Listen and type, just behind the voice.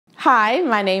Hi,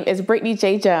 my name is Brittany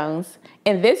J. Jones.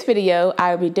 In this video,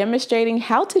 I will be demonstrating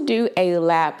how to do a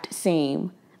lapped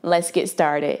seam. Let's get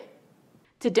started.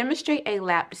 To demonstrate a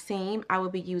lapped seam, I will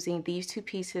be using these two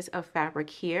pieces of fabric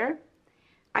here.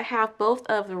 I have both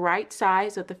of the right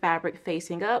sides of the fabric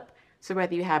facing up, so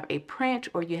whether you have a print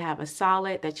or you have a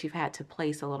solid that you've had to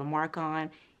place a little mark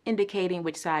on, indicating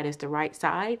which side is the right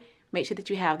side, make sure that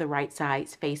you have the right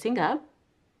sides facing up.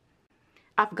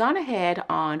 I've gone ahead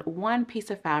on one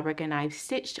piece of fabric and I've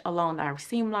stitched along our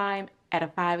seam line at a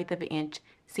 5/8 of an inch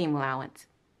seam allowance.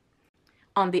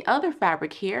 On the other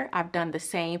fabric here, I've done the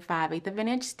same 5/8 of an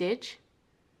inch stitch,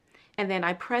 and then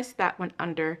I pressed that one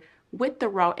under with the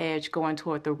raw edge going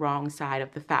toward the wrong side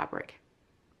of the fabric.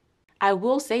 I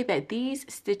will say that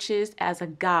these stitches as a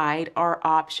guide are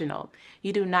optional.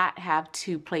 You do not have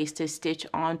to place this stitch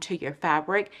onto your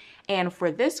fabric. And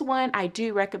for this one, I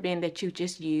do recommend that you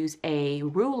just use a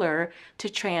ruler to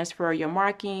transfer your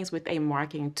markings with a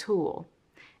marking tool.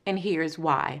 And here's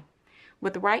why.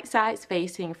 With the right sides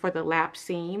facing for the lap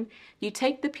seam, you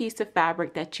take the piece of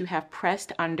fabric that you have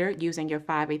pressed under using your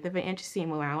 5/8 of an inch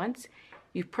seam allowance.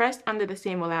 You've pressed under the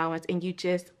seam allowance and you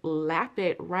just lap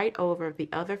it right over the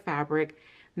other fabric,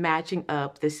 matching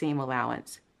up the seam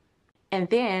allowance. And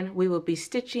then we will be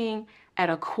stitching at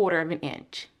a 1/4 of an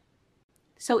inch.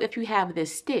 So if you have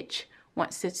this stitch,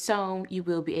 once it's sewn, you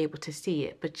will be able to see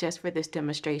it. But just for this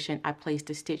demonstration, I placed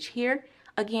a stitch here.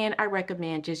 Again, I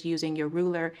recommend just using your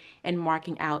ruler and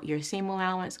marking out your seam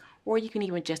allowance, or you can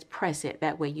even just press it.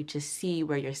 That way you just see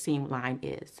where your seam line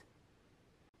is.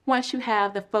 Once you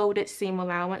have the folded seam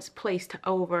allowance placed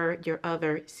over your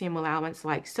other seam allowance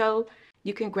like so,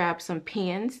 you can grab some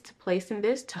pins to place in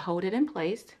this to hold it in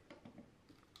place.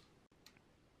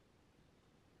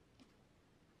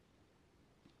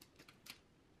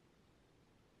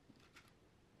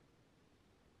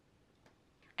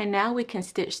 And now we can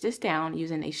stitch this down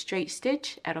using a straight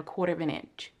stitch at a 1/4 of an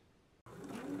inch.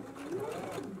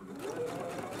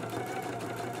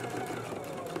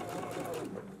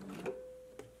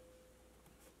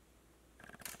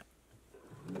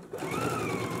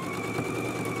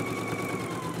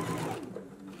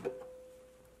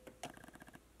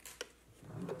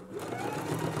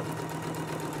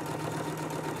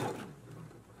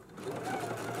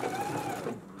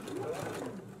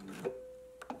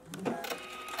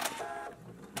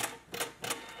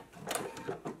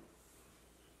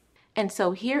 And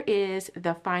so here is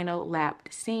the final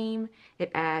lapped seam. It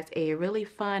adds a really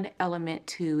fun element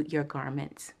to your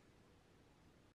garments.